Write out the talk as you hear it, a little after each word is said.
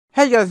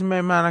Hey guys,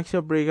 man,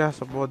 actually, bring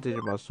us about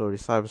Digimon story,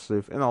 Cyber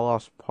Sleuth. In the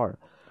last part,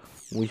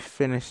 we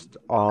finished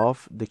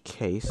off the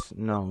case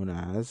known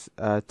as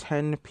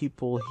 10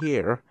 people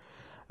here,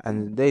 and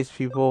in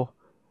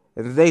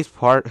today's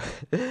part,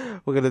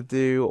 we're gonna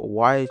do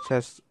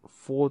YHS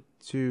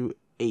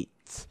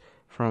 428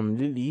 from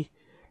Lily.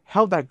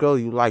 Help that girl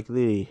you like,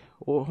 Lily.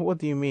 What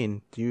do you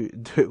mean? Do you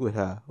do it with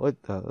her?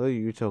 What the hell are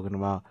you talking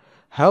about?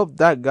 Help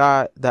that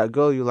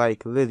girl you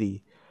like,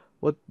 Lily.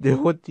 What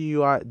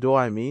do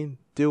I mean?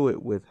 Do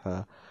it with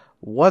her.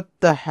 What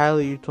the hell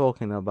are you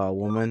talking about,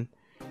 woman?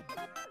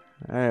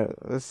 Alright,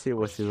 let's see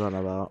what she's on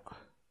about.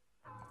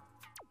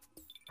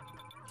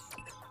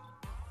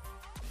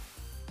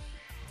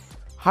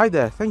 Hi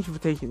there, thank you for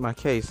taking my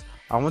case.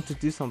 I want to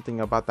do something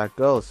about that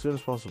girl as soon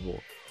as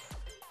possible.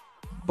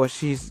 But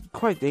she's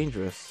quite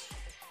dangerous.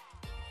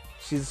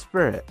 She's a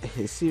spirit.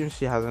 It seems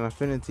she has an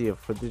affinity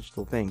for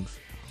digital things.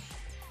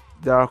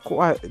 There are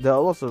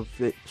lots of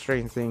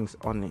strange things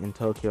on in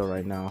Tokyo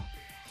right now.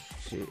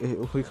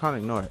 We can't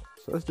ignore it.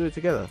 So let's do it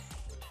together.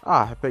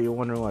 I bet you're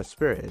wondering what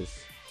spirit is.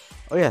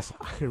 Oh yes,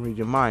 I can read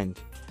your mind.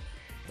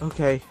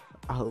 Okay,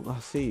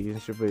 I'll see you in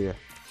Shibuya.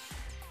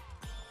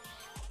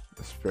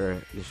 The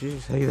spirit. Did she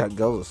say that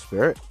girl's a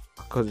spirit?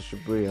 I'll go to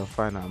Shibuya and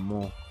find out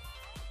more.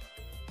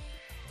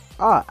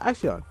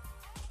 Actually,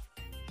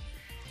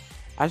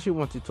 I actually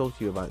want to talk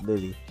to you about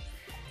Lily.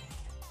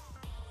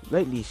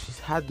 Lately, she's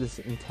had this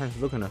intense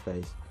look on her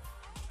face,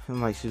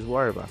 and like she's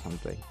worried about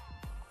something.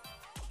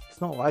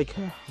 It's not like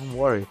her. I'm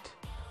worried.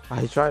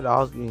 I tried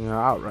asking her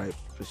outright,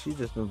 but she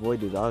just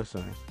avoided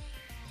answering.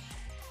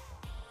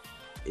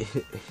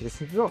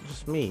 It's not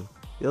just me.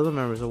 The other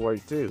members are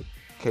worried too.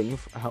 Can you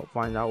help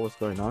find out what's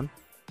going on?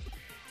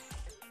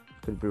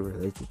 Could it be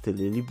related to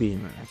Lily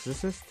being an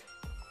exorcist?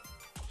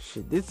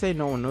 She did say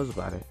no one knows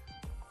about it.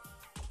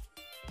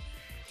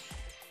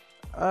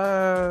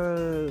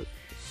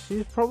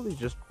 She's probably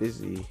just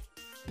busy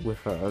with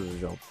her other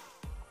job.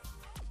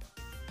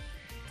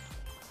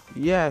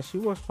 Yeah, she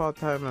works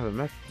part-time at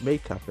a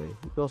maid cafe.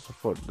 We also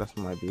thought that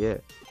might be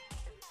it.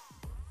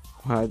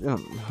 Well, I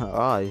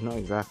don't. Not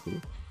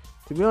exactly.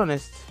 To be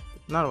honest,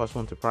 none of us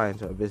want to pry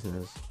into her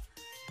business.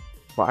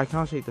 But I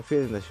can't shake the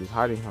feeling that she's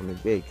hiding something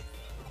big.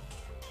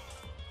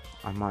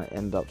 I might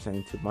end up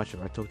saying too much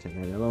if I talk to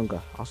her any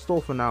longer. I'll stall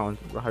for now and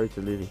hurry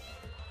to Lily.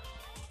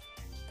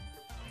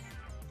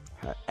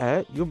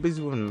 You're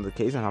busy with another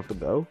case and have to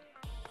go?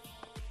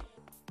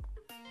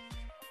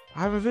 I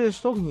haven't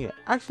finished talking yet.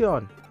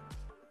 Action!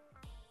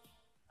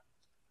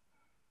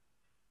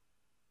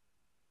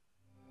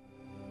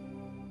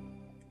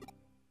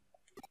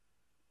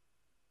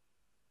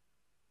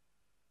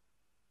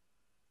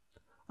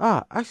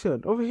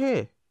 Action! Over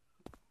here!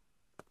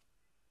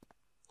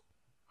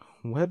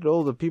 Where did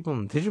all the people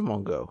in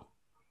Digimon go?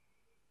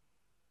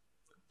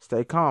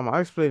 Stay calm,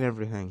 I'll explain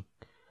everything.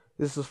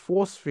 This is a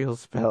force field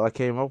spell I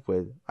came up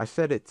with. I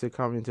set it to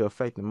come into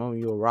effect the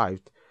moment you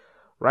arrived.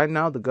 Right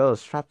now, the girl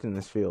is trapped in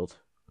this field.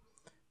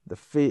 The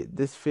field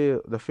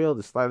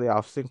is slightly out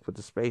of sync with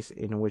the space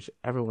in which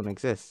everyone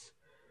exists.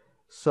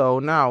 So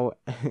now,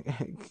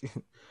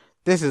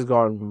 this has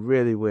gone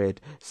really weird.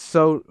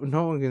 So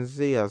no one can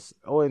see us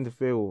or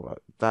interfere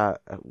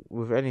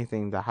with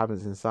anything that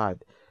happens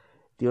inside.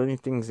 The only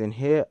things in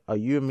here are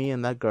you, me,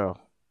 and that girl.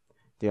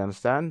 Do you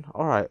understand?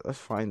 Alright, let's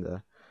find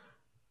her.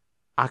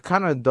 I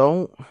kinda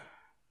don't.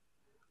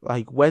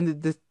 Like, when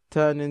did this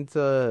turn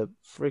into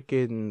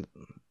freaking...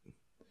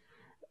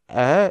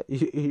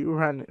 You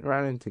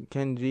ran into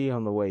Kenji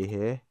on the way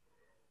here.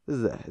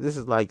 This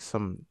is like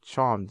some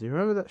Charmed. Do you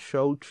remember that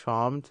show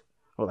Charmed?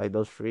 Or like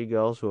those three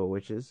girls who are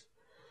witches?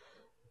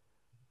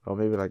 Or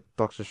maybe like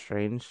Doctor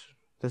Strange.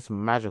 There's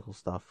some magical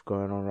stuff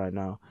going on right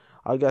now.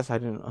 I guess I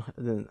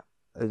didn't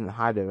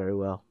hide it very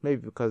well.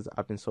 Maybe because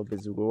I've been so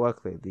busy with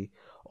work lately.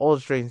 All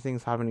the strange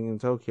things happening in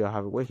Tokyo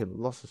have awakened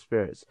lots of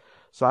spirits.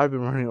 So I've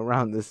been running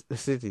around this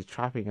city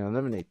trapping and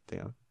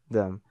eliminating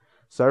them.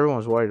 So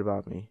everyone's worried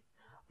about me.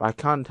 But I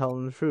can't tell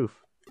them the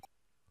truth.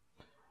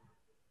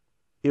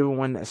 Even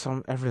when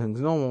everything's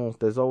normal,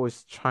 they're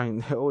always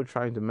trying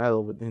to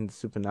meddle within the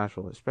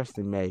supernatural,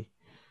 especially May.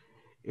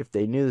 If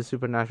they knew the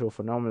supernatural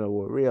phenomena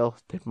were real,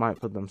 they might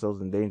put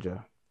themselves in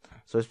danger.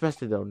 So it's best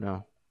they don't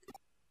know.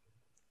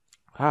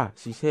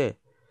 She's here.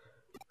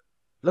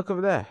 Look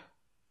over there.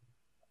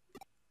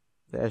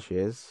 There she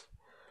is.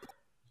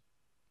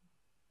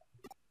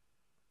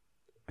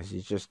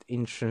 She's just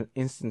instant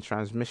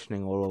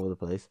transmissioning all over the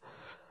place.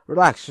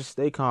 Relax, just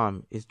stay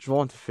calm. It's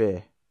drawn to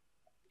fear.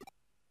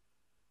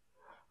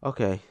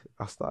 Okay,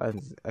 I'll start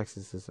an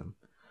exorcism.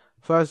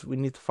 First, we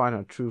need to find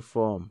our true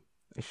form.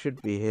 It should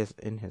be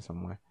in here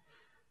somewhere.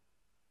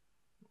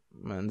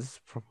 Man, this is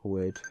proper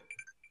weird.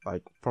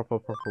 Like, proper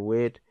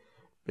weird.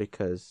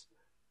 Because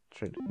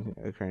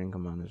training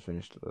command is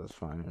finished. That's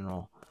fine and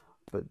all.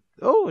 But,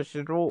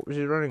 she's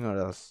running at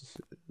us.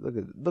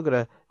 Look at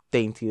her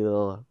dainty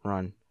little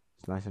run.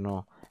 It's nice and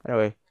all.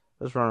 Anyway,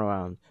 let's run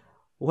around.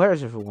 Where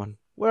is everyone?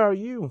 Where are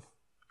you?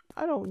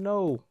 I don't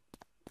know.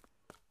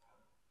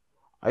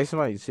 I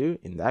smell you too.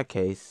 In that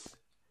case,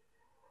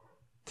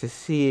 to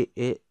see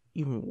it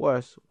even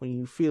worse, when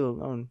you feel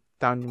alone,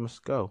 down you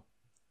must go.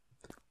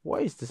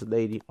 What is this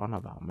lady on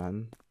about,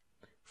 man?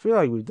 I feel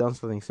like we've done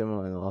something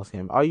similar in the last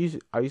game. Are you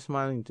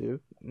smiling too?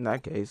 In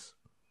that case.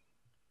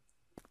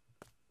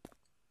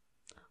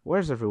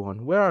 Where's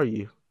everyone? Where are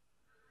you?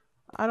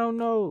 I don't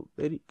know,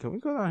 lady. Can we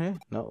go down here?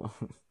 No.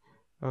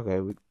 Okay,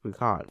 we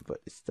can't, but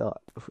it's still...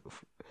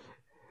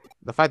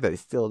 the fact that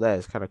it's still there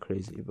is kind of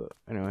crazy, but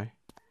anyway.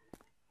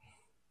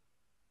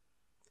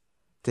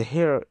 To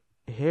hear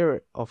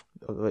of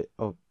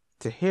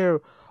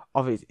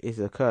it is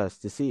a curse.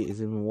 To see it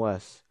is even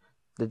worse.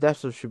 The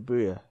depths of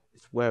Shibuya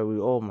is where we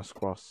all must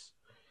cross.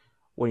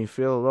 When you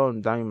feel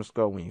alone, down you must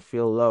go. When you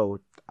feel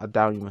low,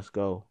 down you must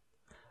go.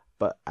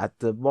 But at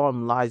the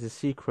bottom lies a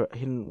secret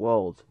hidden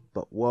world.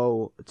 But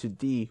woe to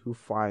thee who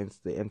finds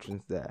the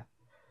entrance there.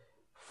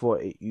 For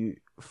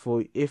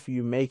if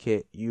you make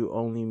it, you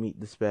only meet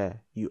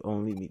despair. You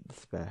only meet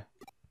despair.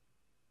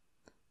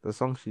 The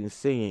song she is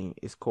singing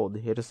is called the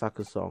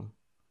Hirosaka song.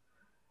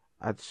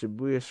 At the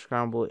Shibuya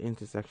Scramble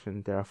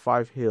intersection, there are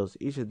 5 hills,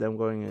 each of them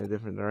going in a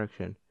different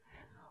direction.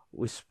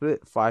 We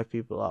split 5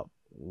 people up,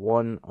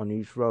 1 on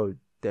each road.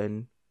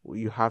 Then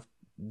you have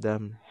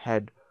them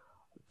head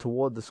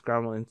toward the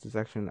Scramble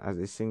intersection as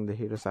they sing the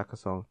Hirosaka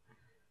song.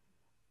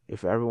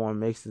 If everyone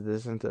makes it to the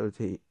center of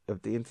the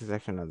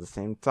intersection at the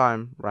same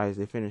time, right as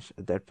they finish,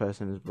 a dead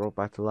person is brought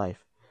back to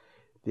life.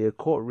 The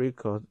Occult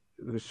Record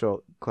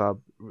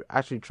Club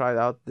actually tried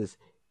out this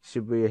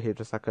Shibuya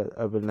Hirosaka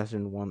urban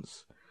legend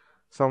once.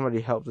 Somebody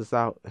helped us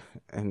out,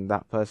 and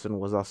that person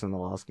was us in the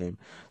last game.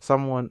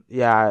 Someone,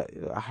 yeah,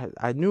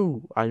 I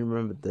knew I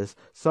remembered this.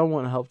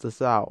 Someone helped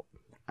us out,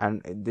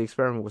 and the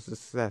experiment was a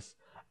success.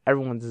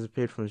 Everyone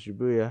disappeared from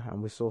Shibuya,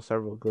 and we saw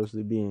several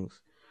ghostly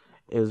beings.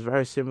 It was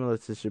very similar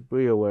to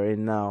Shibuya we're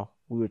in now.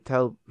 We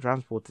were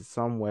transported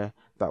somewhere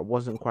that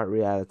wasn't quite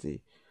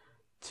reality.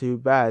 Too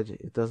bad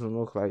it doesn't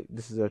look like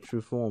this is our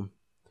true form.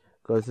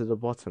 Go to the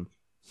bottom.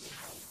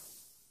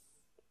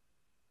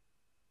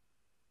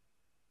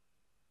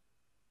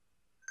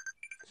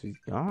 She's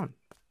gone.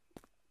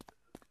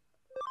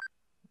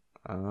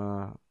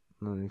 No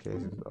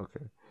cases.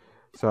 Okay.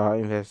 So our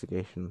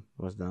investigation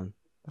was done.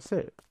 That's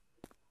it.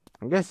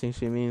 I'm guessing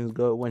she means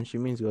go when she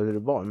means go to the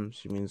bottom,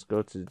 she means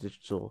go to the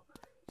digital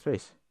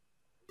space.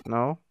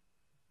 No?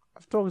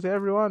 I've talked to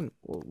everyone.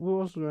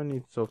 Who else do I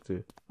need to talk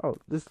to? Oh,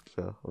 this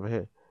girl over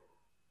here.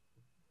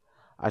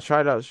 I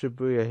tried out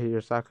Shibuya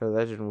Hirosaka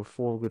Legend with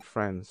 4 good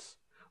friends.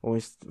 When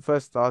we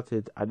first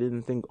started, I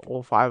didn't think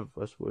all 5 of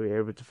us were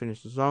able to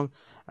finish the song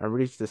and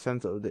reach the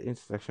center of the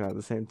intersection at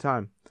the same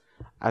time.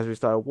 As we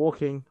started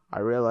walking, I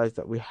realized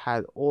that we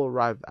had all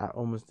arrived at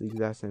almost the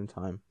exact same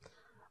time.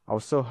 I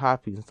was so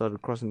happy and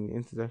started crossing the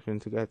intersection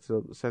to get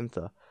to the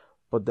center,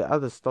 but the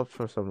others stopped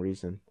for some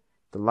reason.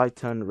 The light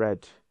turned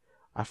red.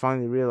 I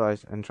finally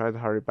realized and tried to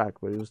hurry back,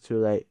 but it was too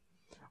late.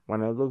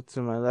 When I looked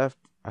to my left,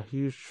 a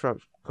huge truck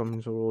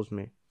coming towards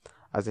me.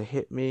 As it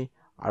hit me,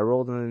 I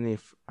rolled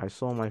underneath. I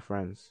saw my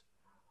friends.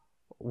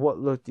 What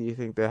look do you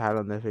think they had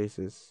on their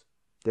faces?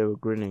 They were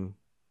grinning.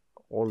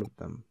 All of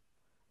them.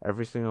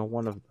 Every single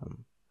one of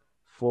them.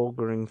 4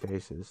 grinning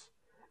faces.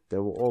 They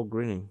were all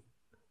grinning.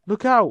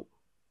 Look out!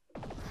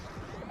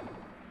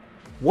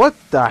 What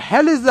the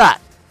hell is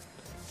that?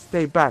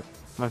 Stay back.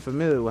 My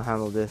familiar will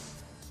handle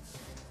this.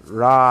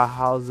 Ra,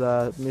 how's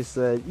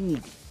Mr.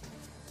 Eek?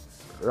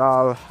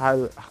 Ra,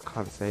 how... I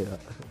can't say that.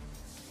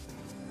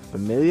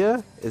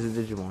 Familiar is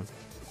a Digimon.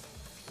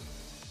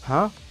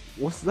 Huh?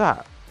 What's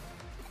that?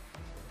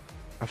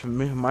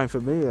 My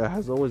familiar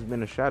has always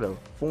been a shadow,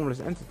 formless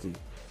entity.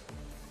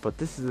 But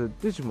this is a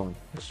Digimon.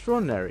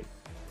 Extraordinary.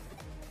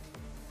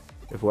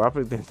 If we're up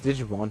against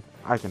Digimon,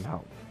 I can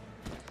help.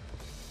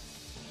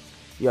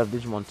 You have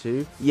Digimon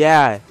too?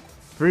 Yeah!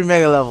 3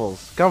 mega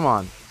levels. Come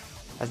on.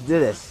 Let's do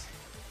this.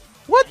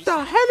 What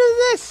the hell is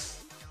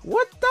this?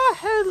 What the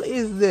hell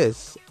is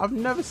this? I've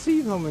never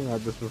seen something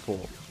like this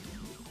before.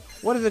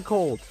 What is it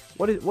called?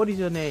 What is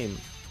your name?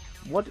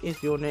 What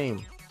is your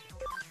name?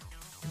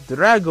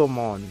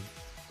 Dragomon.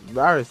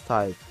 Virus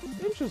type.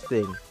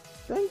 Interesting.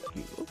 Thank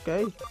you.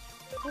 Okay.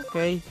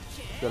 Okay.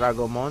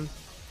 Dragomon.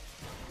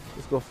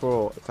 Let's go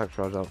for attack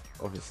charge up,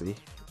 obviously.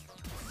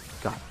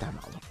 God damn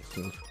it, I love this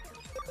move.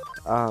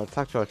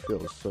 Attack charge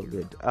feels so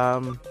good.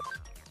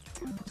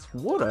 It's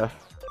water.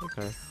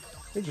 Okay.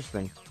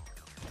 Interesting.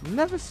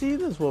 Never seen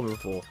this one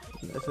before.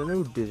 There's a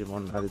new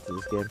Digimon added to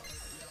this game.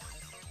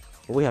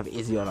 But we have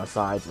Izzy on our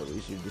side, so we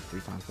should do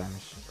 3 times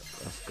damage.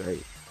 That's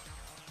great.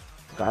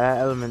 Gaia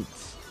element.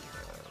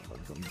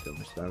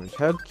 Damage.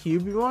 Her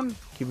Cubimon?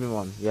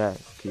 Cubimon. Yeah,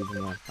 it's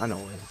Cubimon. I know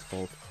what it's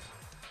called.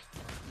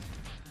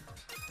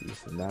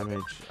 Decent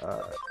damage.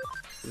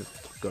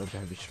 Just go to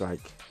heavy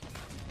strike.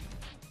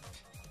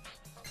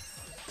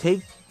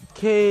 Take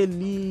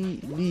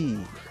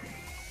Lee.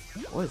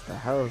 What the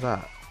hell is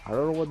that? I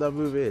don't know what that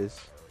move is.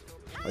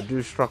 I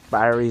do struck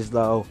batteries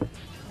though.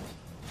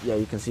 Yeah,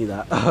 you can see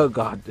that. Oh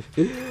god.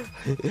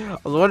 I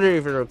was wondering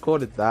if it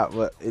recorded that,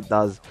 but it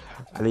does.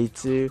 I need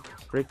to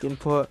freaking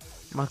put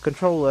my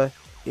controller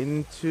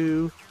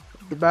into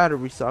the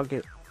battery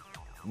socket.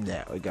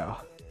 There we go.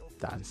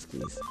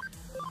 Danskis.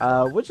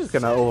 We're just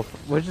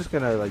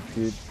gonna like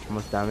do too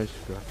much damage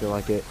because I feel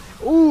like it.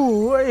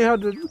 Ooh,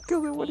 800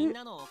 kill it with it.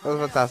 That's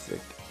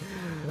fantastic.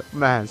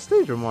 Man,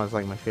 Stage Digimon is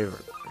like my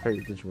favorite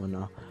Digimon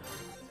now.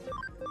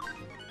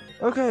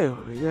 Okay,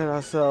 we get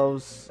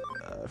ourselves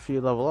a few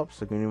level ups.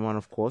 The Digimon,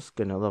 of course,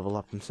 gonna level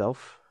up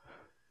himself.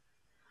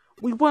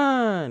 We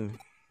won!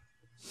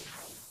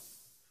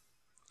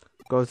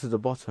 Go to the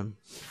bottom.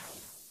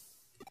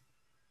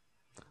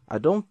 I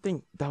don't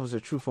think that was a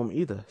true form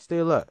either. Stay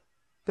alert.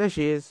 There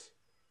she is.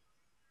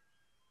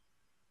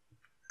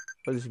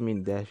 What does it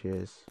mean, there she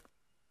is?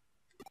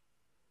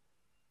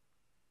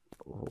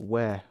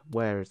 Where?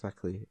 Where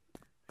exactly?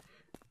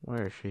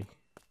 Where is she?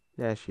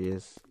 There she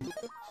is.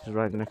 She's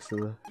right next to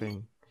the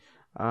thing.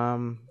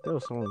 There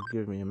was someone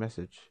give me a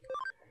message.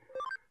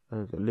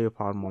 The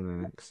Leopard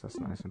Mon X. That's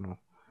nice and all.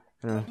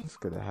 Anyway, let's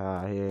get the hell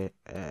out of here.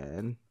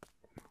 And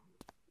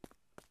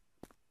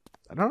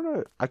I don't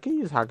know. I can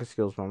use hacker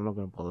skills, but I'm not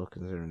going to bother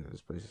considering that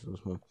this place is so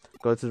small.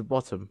 Go to the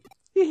bottom.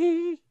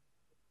 That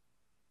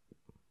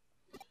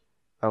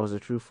was a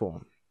true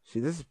form. She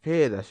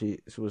disappeared as she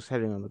was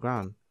heading on the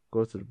ground.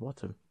 Go to the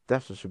bottom.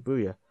 Depths of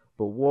Shibuya.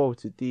 But woe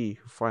to thee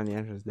who find the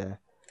entrance there.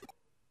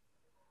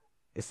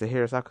 It's the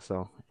Hirosaka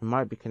cell. It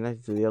might be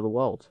connected to the other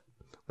world.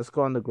 Let's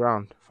go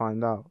underground to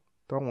find out.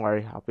 Don't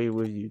worry, I'll be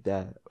with you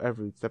there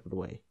every step of the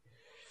way.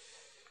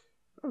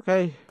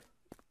 Okay,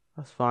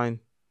 that's fine.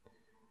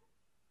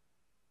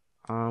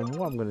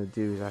 What I'm gonna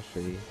do is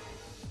actually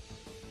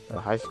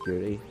high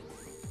security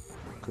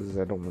because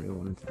I don't really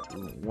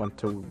want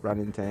to run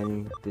into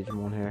any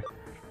Digimon here,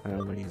 and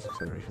I'm gonna use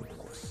acceleration, of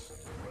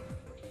course.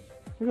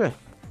 Okay.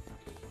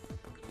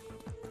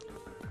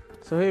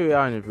 So here we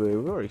are in the blue.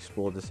 We've already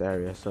explored this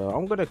area, so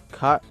I'm gonna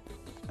cut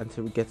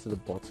until we get to the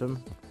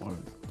bottom, or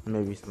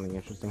maybe something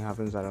interesting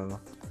happens. I don't know.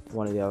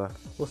 One or the other.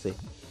 We'll see.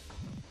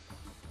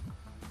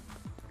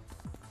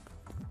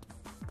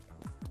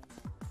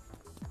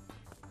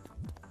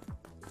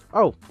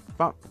 Oh,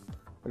 fuck.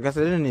 I guess I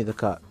didn't need to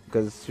cut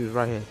because she was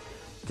right here.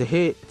 To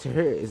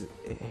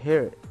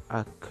hear it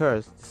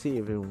occurs. To see it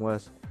even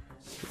worse.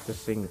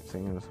 Just singing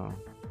the song.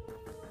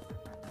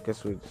 I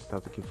guess we just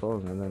have to keep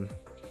following, and then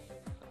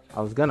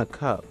I was gonna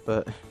cut,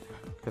 but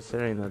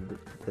considering that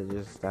they're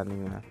just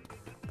standing there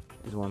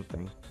is one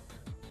thing.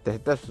 The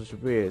depths of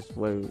Shibuya is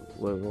where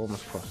we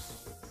almost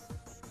crossed.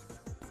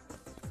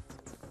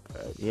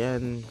 At the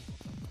end,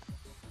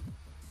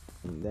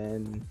 and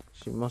then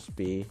she must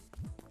be.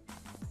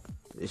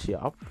 Is she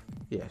up?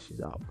 Yeah, she's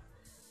up.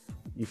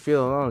 You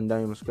feel alone,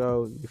 down you must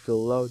go. You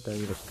feel low, down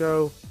you must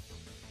go.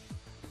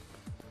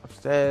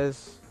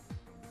 Upstairs,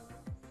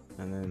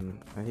 and then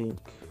I think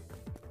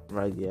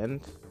right at the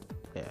end.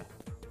 Yeah.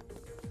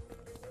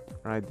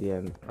 Right at the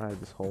end, right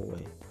this whole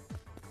way.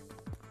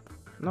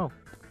 No.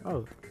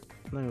 Oh,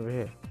 not over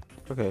here.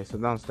 Okay, so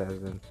downstairs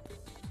then.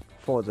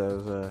 Thought there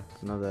was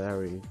another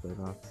area, but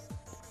no.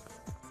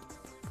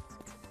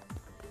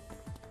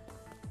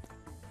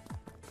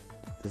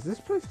 Does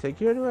this place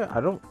take you anywhere? I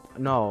don't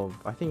know.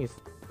 I think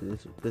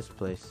it's this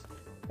place.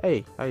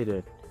 Hey, how you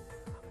doing?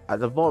 At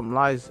the bottom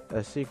lies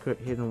a secret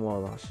hidden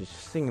world. Oh, she's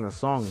singing a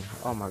song.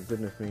 Oh my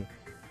goodness me.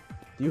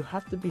 Do you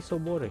have to be so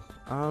boring?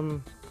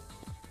 No,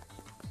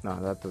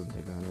 that doesn't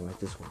take that anyway.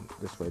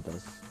 This way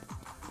does.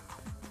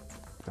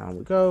 Down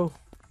we go.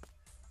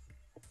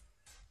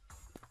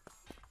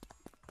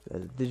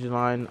 There's a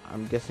Digiline.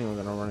 I'm guessing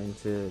we're gonna run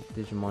into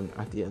Digimon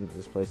at the end of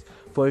this place.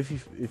 But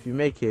if you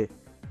make it,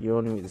 you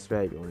only need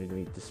despair. You only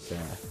need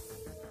despair.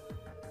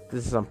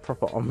 This is some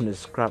proper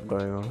ominous crap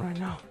going on right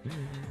now.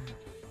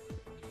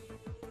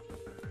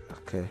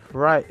 Okay,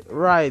 right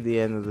at the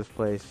end of this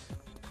place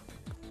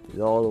is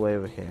all the way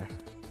over here.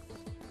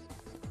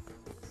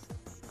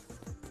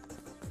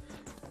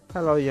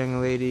 Hello,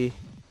 young lady.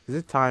 Is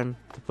it time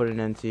to put an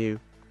end to you?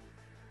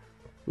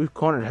 We've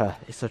cornered her.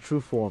 It's a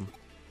true form.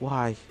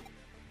 Why?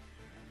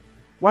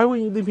 Why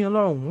wouldn't you leave me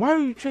alone? Why are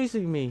you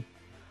chasing me?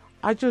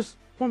 I just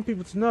want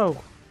people to know.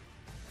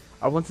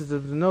 I wanted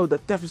them to know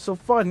that death is so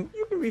fun.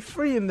 You can be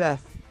free in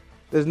death.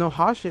 There's no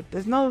hardship.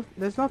 There's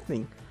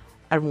nothing.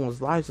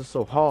 Everyone's lives are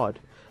so hard.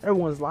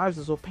 Everyone's lives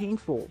are so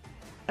painful.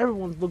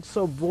 Everyone looks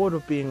so bored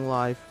of being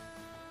alive.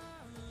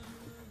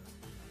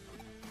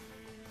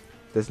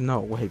 There's no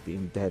way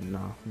being dead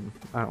now.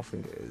 I don't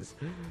think it is.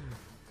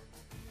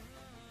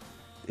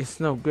 It's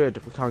no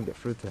good. We can't get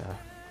through to her.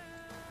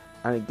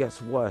 And it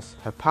gets worse.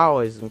 Her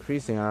power is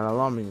increasing at an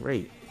alarming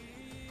rate.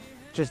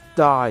 Just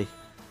die.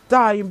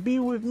 Die and be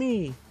with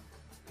me.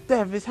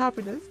 Death is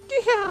happiness.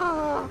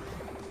 Yeah!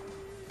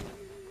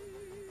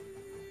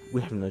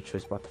 We have no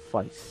choice but to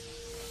fight.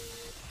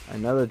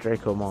 Another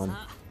Dracomon.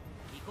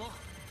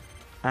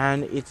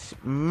 And it's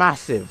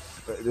massive,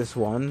 this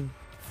one.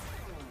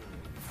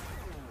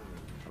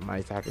 My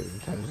attack is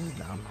intelligence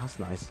down. That's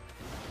nice.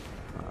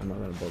 I'm not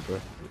gonna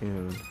bother.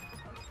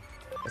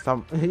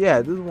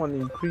 Yeah, this one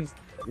increased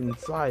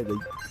inside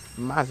like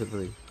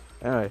massively.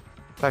 Anyway,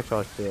 attack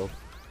charge failed.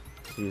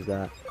 Let's use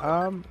that.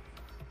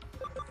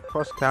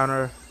 Cross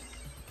counter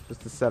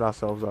just to set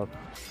ourselves up.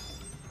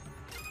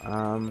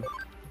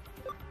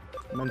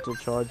 Mental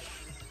charge.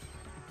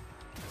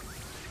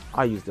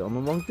 I used it on the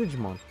wrong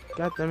Digimon.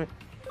 God damn it.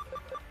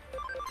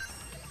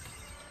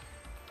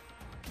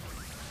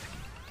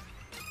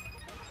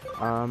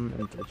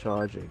 Mental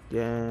charge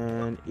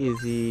again.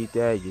 Easy.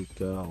 There you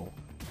go.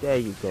 There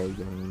you go,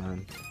 young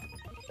man.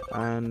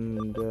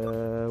 And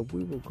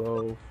we will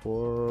go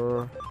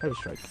for heavy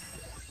strike.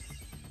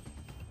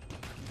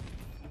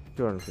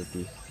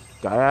 250.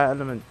 Gaia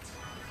element.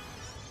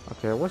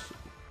 Okay,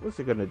 what's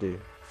it gonna do?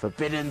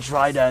 Forbidden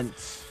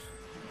trident.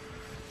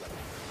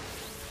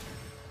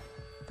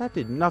 That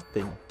did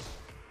nothing.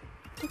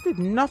 That did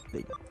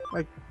nothing.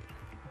 Like,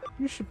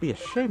 you should be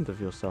ashamed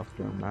of yourself,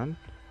 young man.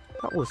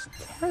 That was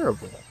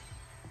terrible.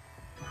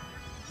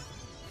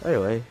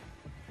 Anyway,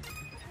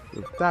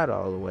 with that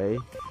out of the way,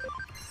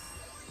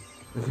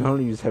 we can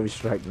only use heavy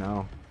strike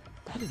now.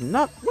 That did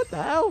not. What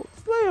the hell?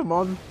 Slam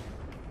on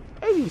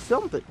 80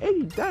 something,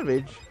 80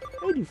 damage,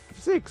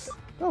 86.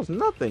 That was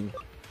nothing.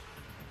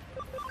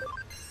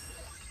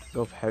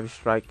 Go for heavy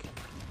strike.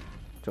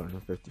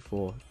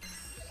 254.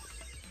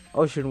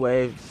 Ocean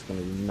wave is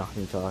gonna do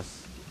nothing to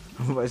us.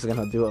 But it's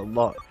gonna do a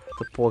lot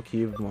to poor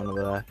Cubemon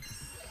over there.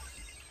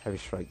 Heavy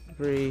strike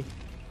 3.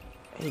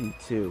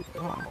 82.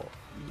 Wow.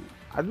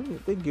 I didn't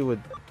think it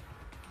would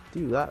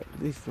do that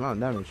least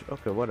amount of damage.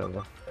 Okay,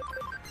 whatever.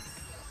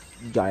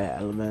 Gaia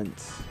element.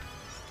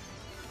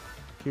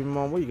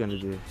 Cubemon, what are you gonna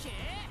do?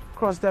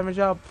 Cross damage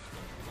up.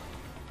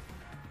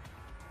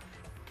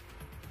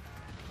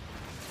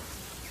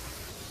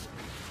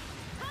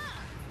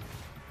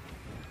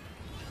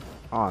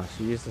 Ah,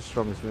 she used the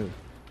strongest move.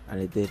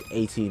 And it did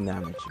 18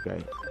 damage.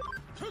 Great.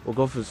 We'll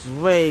go for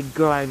Sway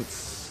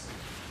Glance.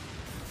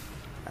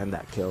 And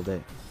that killed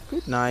it.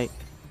 Good night.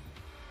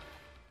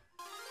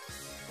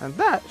 And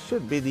that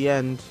should be the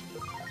end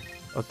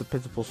of the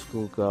pitiful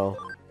schoolgirl.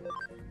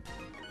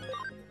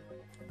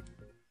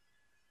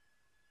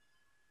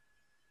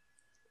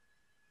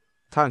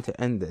 Time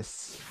to end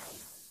this.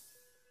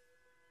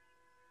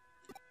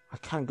 I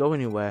can't go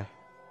anywhere.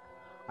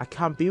 I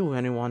can't be with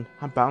anyone.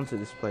 I'm bound to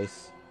this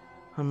place.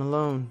 I'm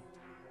alone.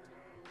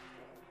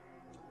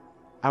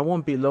 I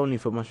won't be lonely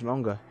for much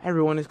longer.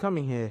 Everyone is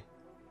coming here.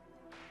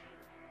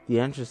 The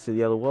entrance to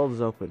the other world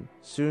is open.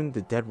 Soon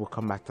the dead will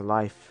come back to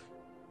life.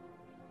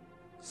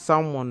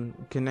 Someone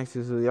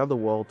connected to the other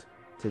world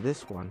to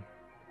this one.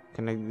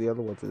 Connected the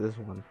other world to this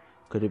one.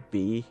 Could it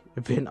be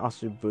an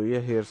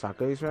Asubuya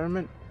Hirasaka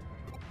experiment?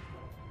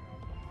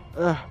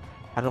 Ugh,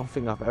 I don't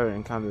think I've ever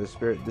encountered a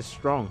spirit this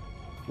strong.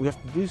 We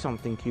have to do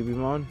something,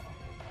 Cubemon.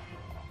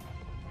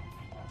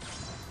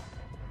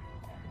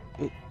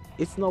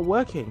 It's not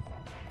working.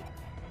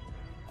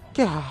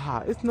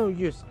 Haha, it's no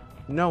use.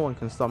 No one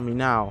can stop me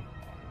now.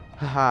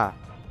 Haha,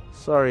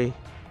 sorry.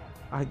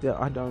 I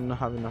don't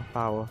have enough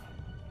power.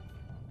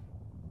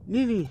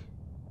 Lily.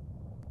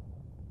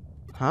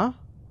 Huh?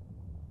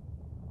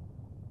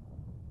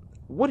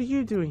 What are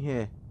you doing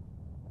here?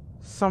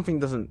 Something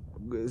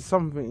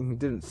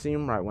didn't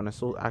seem right when I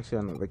saw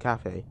Axion at the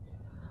cafe.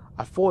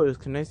 I thought it was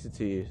connected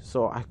to you,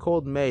 so I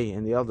called May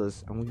and the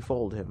others and we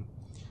followed him.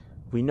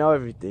 We know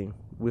everything.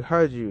 We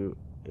heard you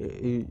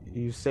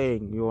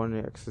saying you were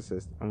an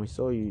exorcist, and we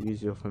saw you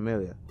use your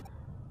familiar.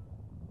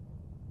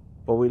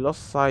 But we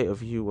lost sight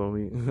of you when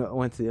we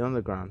went to the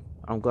underground.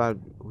 I'm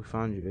glad we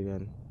found you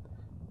again.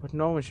 But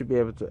no one should be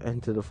able to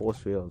enter the force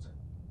field.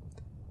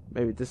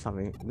 Maybe this has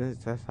something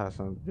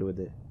to do with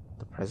it.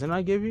 The present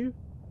I gave you?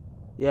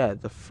 Yeah,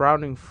 the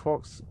frowning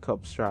fox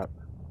cup strap.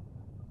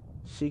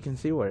 She can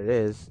see what it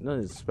is. No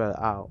need to spell it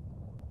out.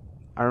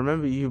 I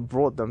remember you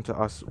brought them to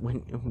us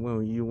when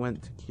you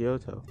went to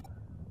Kyoto.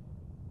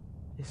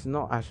 It's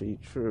not actually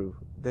true.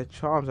 Their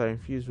charms are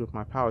infused with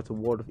my power to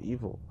ward off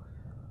evil.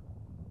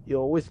 You're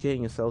always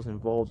getting yourselves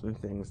involved in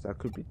things that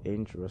could be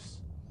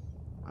dangerous.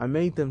 I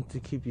made them to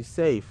keep you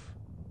safe.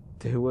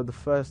 They were the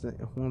first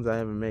ones I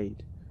ever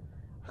made.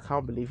 I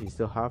can't believe you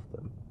still have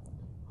them.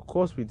 Of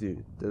course we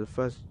do. They're the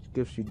first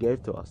gifts you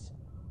gave to us.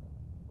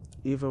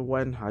 Even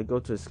when I go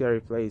to a scary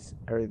place,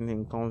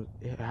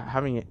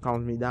 having it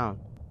calms me down.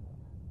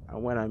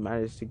 And when I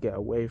managed to get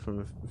away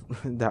from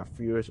that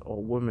furious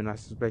old woman I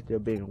suspected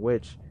of being a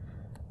witch,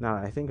 now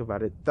that I think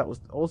about it, that was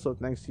also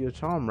thanks to your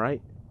charm,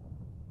 right?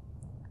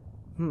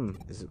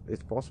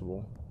 It's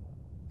possible.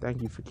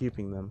 Thank you for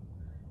keeping them.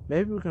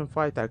 Maybe we can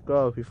fight that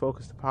girl if we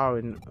focus the power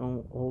in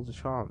all the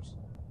charms.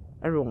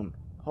 Everyone,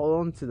 hold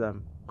on to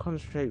them.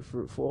 Concentrate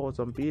forwards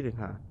on beating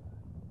her.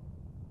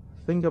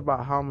 Think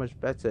about how much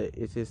better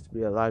it is to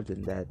be alive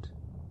than dead.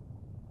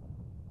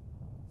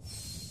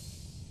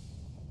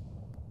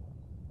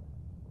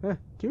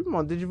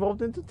 Cubemon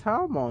digivolved into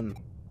Talmon.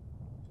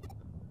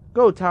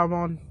 Go,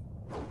 Talmon.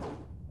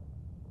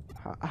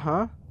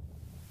 Huh?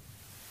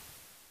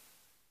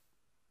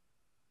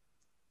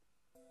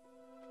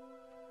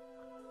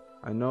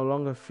 I no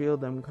longer feel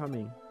them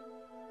coming.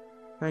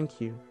 Thank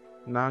you.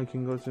 Now I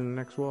can go to the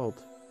next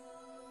world.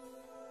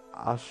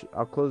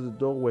 I'll close the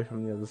doorway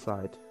from the other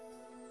side.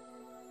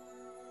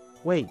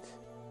 Wait.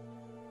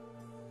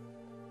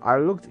 I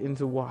looked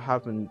into what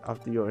happened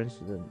after your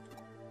incident.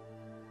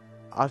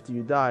 After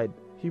you died,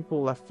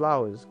 People left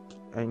flowers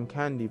and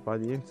candy by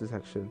the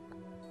intersection.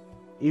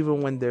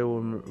 Even when they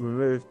were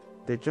removed,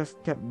 they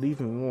just kept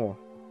leaving more.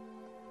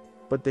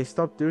 But they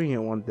stopped doing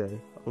it one day.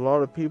 A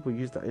lot of people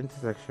used that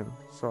intersection,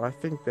 so I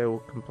think there were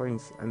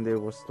complaints and they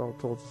were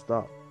told to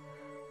stop.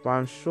 But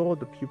I'm sure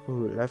the people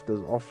who left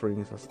those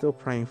offerings are still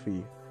praying for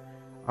you.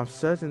 I'm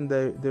certain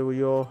they were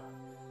your...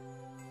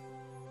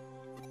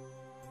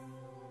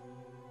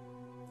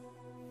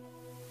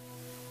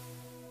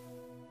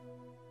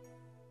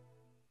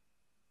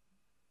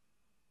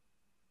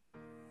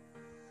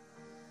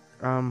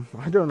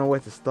 I don't know where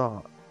to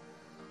start.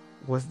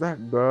 Was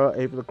that girl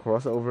able to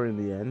cross over in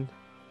the end?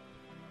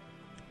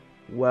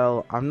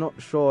 Well, I'm not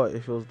sure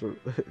if it was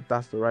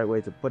that's the right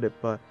way to put it,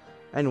 but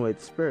anyway,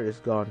 the spirit is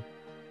gone.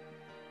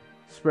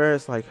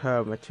 Spirits like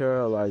her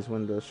materialize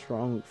when the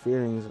strong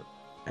feelings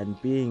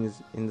and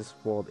beings in this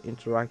world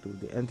interact with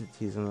the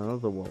entities in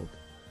another world.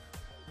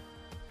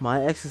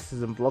 My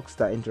exorcism blocks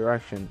that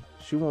interaction.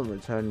 She won't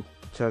return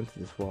to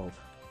this world.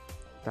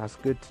 That's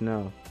good to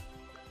know.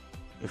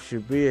 If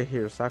Shibuya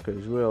Hirosaka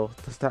is real,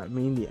 does that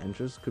mean the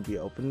entrance could be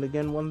opened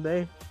again one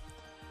day?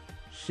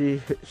 She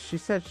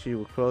said she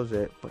would close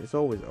it, but it's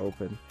always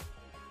open.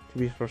 To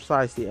be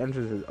precise, the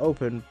entrance is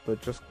open,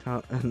 but just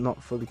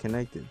not fully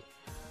connected.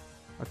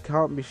 I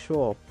can't be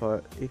sure,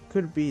 but it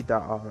could be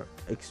that our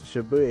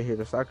Shibuya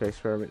Hirosaka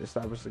experiment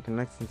established a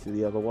connection to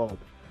the other world.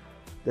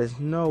 There's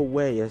no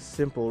way a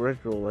simple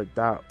ritual like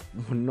that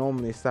would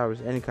normally establish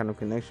any kind of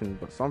connection,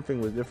 but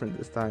something was different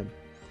this time.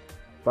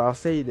 But I'll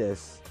say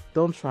this,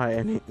 don't try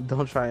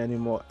any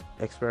more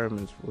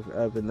experiments with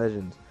urban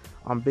legends.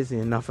 I'm busy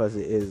enough as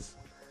it is.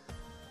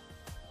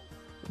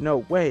 No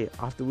way,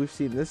 after we've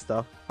seen this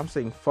stuff, I'm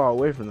staying far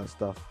away from that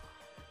stuff.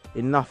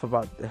 Enough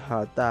about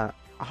that.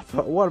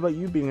 But what about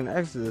you being an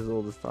exorcist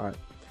all this time?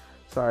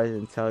 Sorry I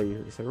didn't tell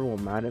you. Is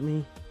everyone mad at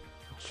me?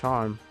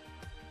 Charm.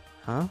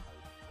 Huh?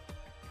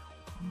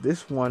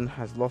 This one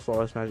has lost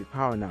all its magic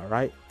power now,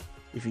 right?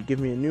 If you give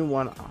me a new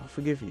one, I'll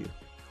forgive you.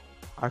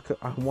 I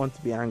want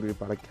to be angry,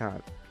 but I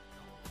can't.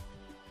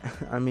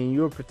 I mean,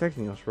 you're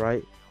protecting us,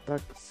 right?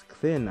 That's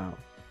clear now.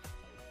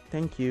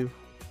 Thank you.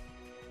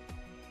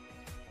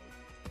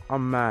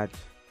 I'm mad.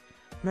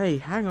 May,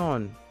 hang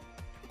on.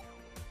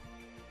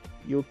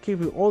 You're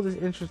keeping all this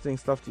interesting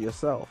stuff to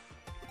yourself.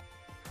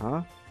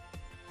 Huh?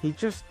 He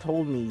just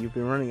told me you've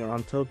been running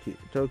around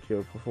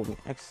Tokyo performing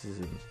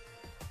exorcisms.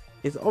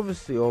 It's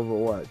obviously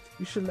overworked.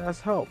 You should let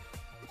us help.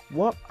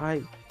 What?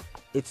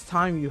 It's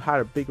time you had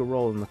a bigger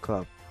role in the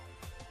club.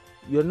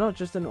 You're not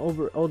just an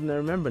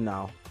ordinary member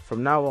now.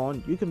 From now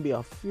on, you can be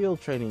our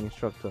field training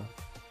instructor.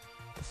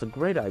 That's a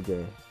great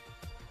idea.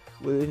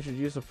 We'll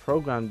introduce a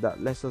program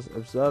that lets us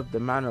observe the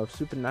manner of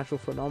supernatural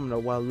phenomena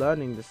while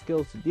learning the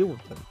skills to deal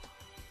with them.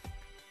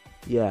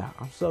 Yeah,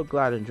 I'm so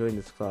glad I joined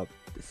this club.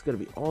 It's gonna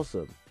be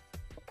awesome.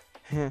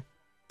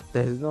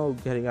 There's no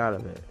getting out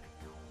of it.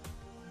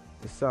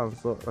 It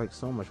sounds like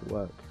so much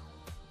work.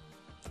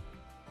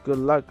 Good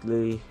luck,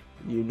 Lee.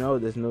 You know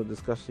there's no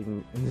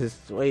discussing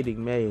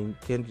dissuading Mei and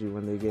Kenji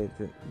when they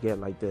get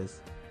like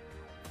this.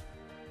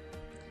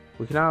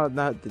 We can iron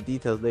out the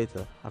details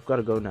later. I've got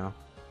to go now.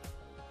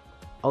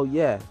 Oh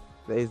yeah,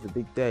 today's the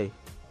big day.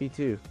 Me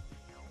too.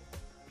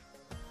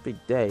 Big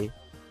day?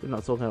 You're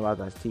not talking about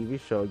that TV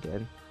show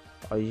again,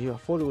 are you? I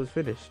thought it was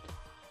finished.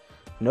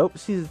 Nope,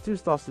 season 2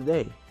 starts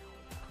today.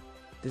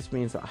 This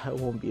means that I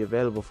won't be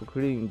available for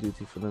cleaning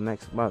duty for the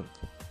next month.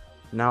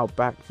 Now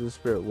back to the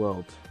spirit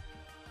world.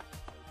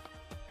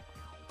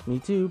 Me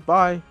too,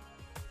 bye.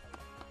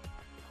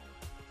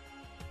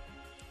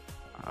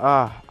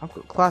 I've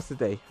got class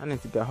today. I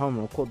need to get home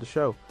and record the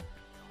show.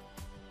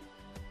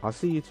 I'll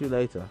see you two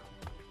later.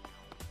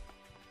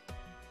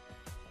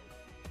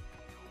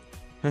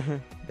 They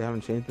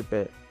haven't changed a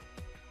bit.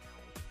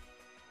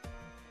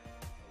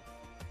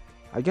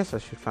 I guess I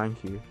should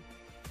thank you.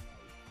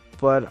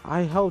 But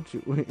I helped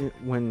you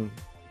when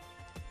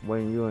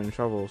you were in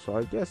trouble, so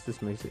I guess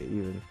this makes it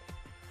even.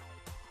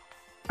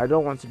 I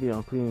don't want to be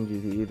on cleaning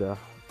duty either.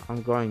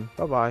 I'm going.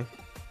 Bye-bye.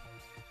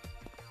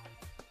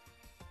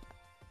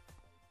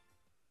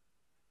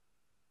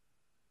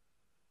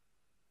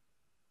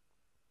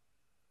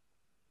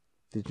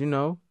 Did you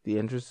know the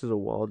entrance to the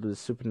world of the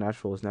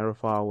supernatural is never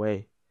far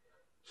away?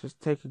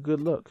 Just take a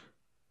good look.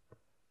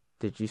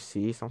 Did you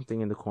see something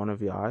in the corner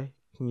of your eye?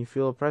 Can you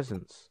feel a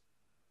presence?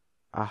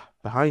 Ah,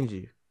 behind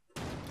you.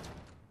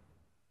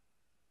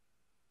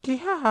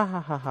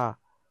 Ha.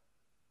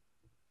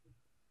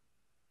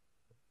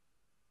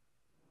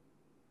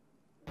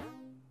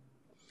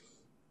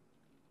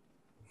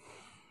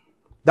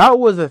 That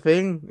was a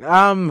thing.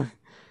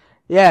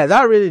 Yeah,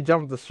 that really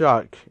jumped the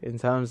shark in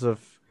terms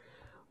of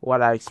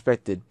what I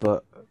expected.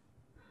 But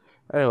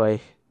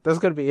anyway, that's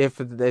gonna be it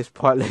for today's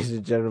part, ladies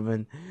and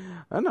gentlemen.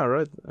 I know,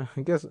 right?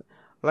 I guess I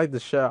like the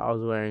shirt I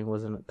was wearing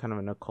was kind of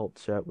an occult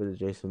shirt with a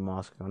Jason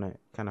mask on it,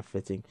 kind of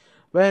fitting.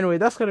 But anyway,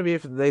 that's gonna be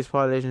it for today's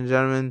part, ladies and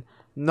gentlemen.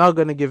 Not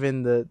gonna give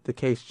in the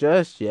case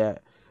just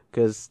yet,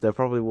 because there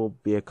probably will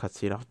be a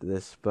cutscene after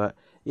this. But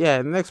yeah,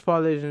 in the next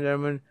part, ladies and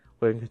gentlemen,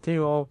 we're gonna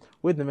continue on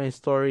with the main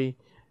story.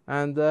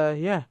 And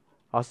yeah,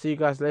 I'll see you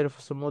guys later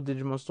for some more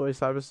Digimon stories.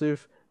 Cyber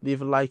Sleuth.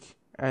 Leave a like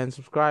and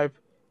subscribe.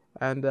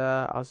 And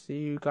I'll see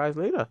you guys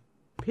later.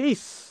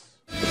 Peace.